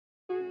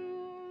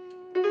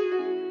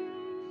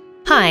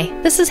Hi,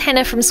 this is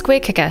Hannah from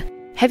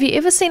SquareKicker. Have you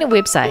ever seen a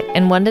website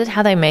and wondered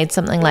how they made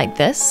something like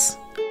this?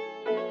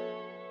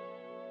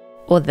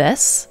 Or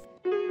this?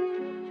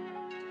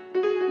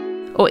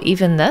 Or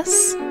even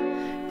this?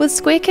 With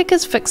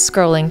SquareKicker's fixed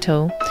scrolling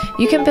tool,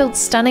 you can build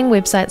stunning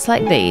websites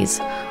like these,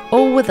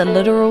 all with a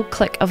literal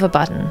click of a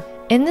button.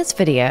 In this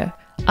video,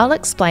 I'll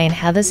explain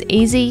how this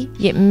easy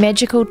yet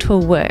magical tool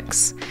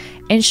works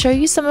and show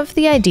you some of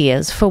the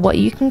ideas for what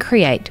you can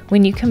create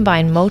when you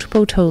combine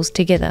multiple tools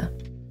together.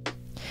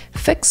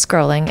 Fixed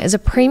scrolling is a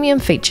premium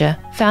feature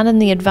found in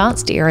the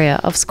advanced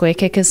area of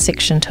SquareKicker's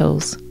section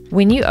tools.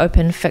 When you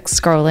open fixed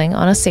scrolling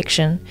on a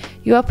section,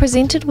 you are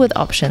presented with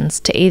options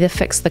to either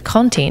fix the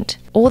content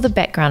or the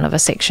background of a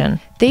section.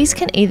 These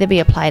can either be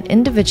applied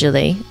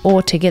individually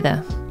or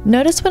together.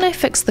 Notice when I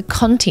fix the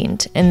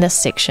content in this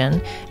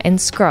section and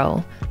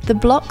scroll, the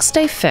blocks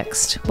stay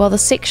fixed while the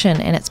section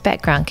and its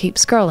background keep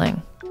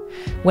scrolling.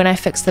 When I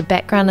fix the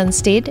background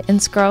instead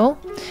and scroll,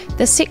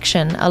 the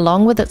section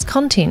along with its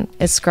content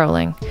is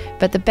scrolling,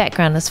 but the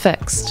background is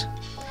fixed.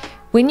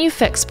 When you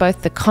fix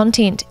both the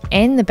content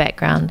and the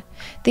background,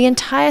 the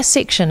entire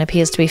section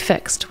appears to be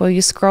fixed while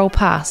you scroll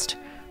past,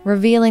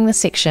 revealing the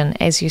section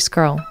as you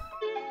scroll.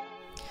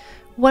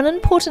 One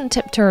important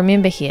tip to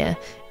remember here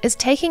is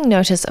taking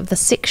notice of the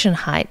section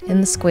height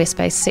in the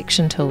Squarespace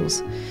section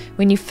tools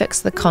when you fix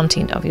the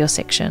content of your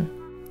section.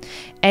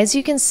 As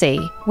you can see,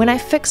 when I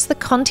fix the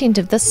content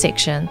of this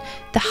section,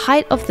 the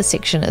height of the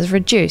section is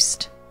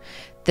reduced.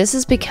 This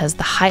is because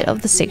the height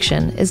of the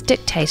section is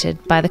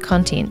dictated by the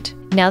content.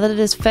 Now that it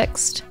is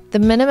fixed, the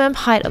minimum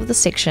height of the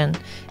section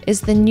is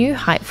the new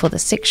height for the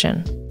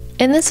section.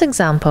 In this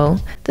example,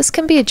 this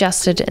can be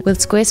adjusted with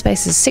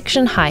Squarespace's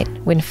section height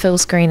when fill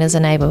screen is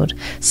enabled.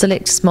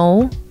 Select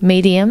small,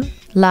 medium,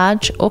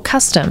 large, or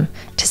custom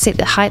to set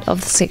the height of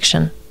the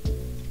section.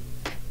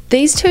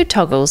 These two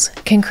toggles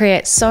can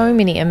create so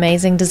many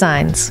amazing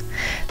designs.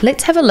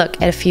 Let's have a look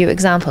at a few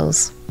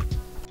examples.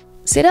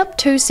 Set up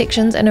two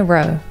sections in a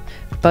row,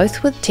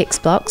 both with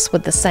text blocks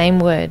with the same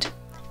word,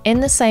 in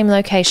the same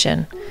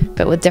location,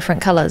 but with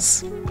different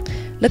colors.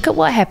 Look at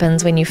what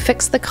happens when you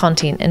fix the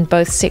content in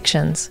both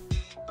sections.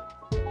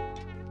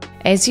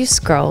 As you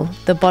scroll,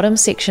 the bottom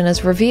section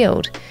is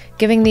revealed,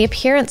 giving the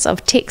appearance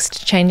of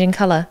text changing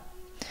color.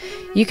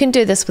 You can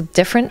do this with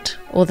different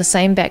or the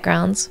same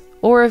backgrounds,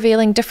 or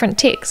revealing different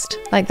text,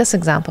 like this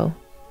example.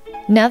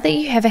 Now that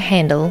you have a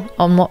handle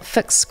on what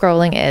fixed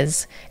scrolling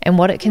is and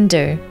what it can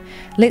do,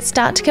 let's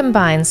start to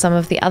combine some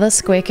of the other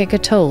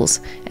SquareKicker tools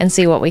and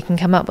see what we can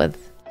come up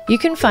with. You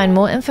can find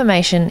more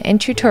information and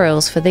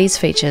tutorials for these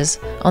features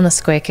on the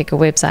SquareKicker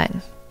website.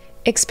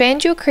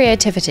 Expand your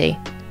creativity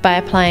by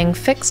applying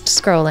fixed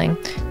scrolling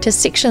to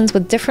sections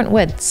with different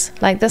widths,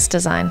 like this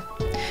design,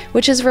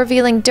 which is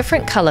revealing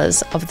different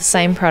colors of the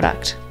same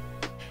product.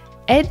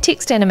 Add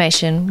text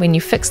animation when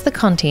you fix the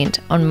content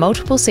on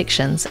multiple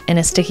sections in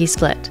a sticky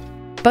split.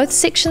 Both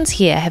sections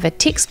here have a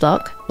text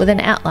block with an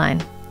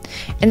outline,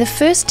 and the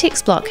first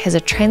text block has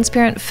a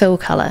transparent fill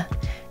color,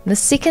 and the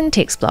second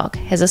text block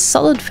has a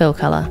solid fill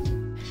color.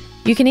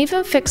 You can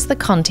even fix the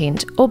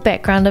content or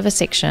background of a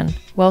section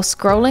while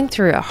scrolling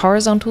through a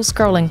horizontal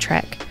scrolling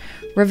track,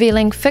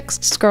 revealing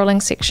fixed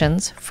scrolling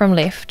sections from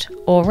left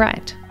or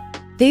right.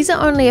 These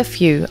are only a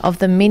few of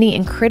the many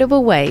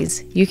incredible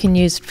ways you can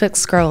use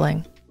fixed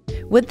scrolling.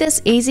 With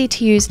this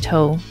easy-to-use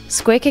tool,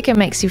 SquareKicker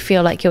makes you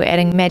feel like you're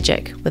adding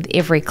magic with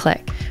every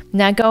click.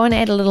 Now go and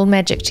add a little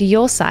magic to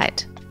your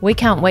site. We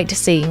can't wait to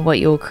see what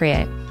you'll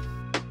create.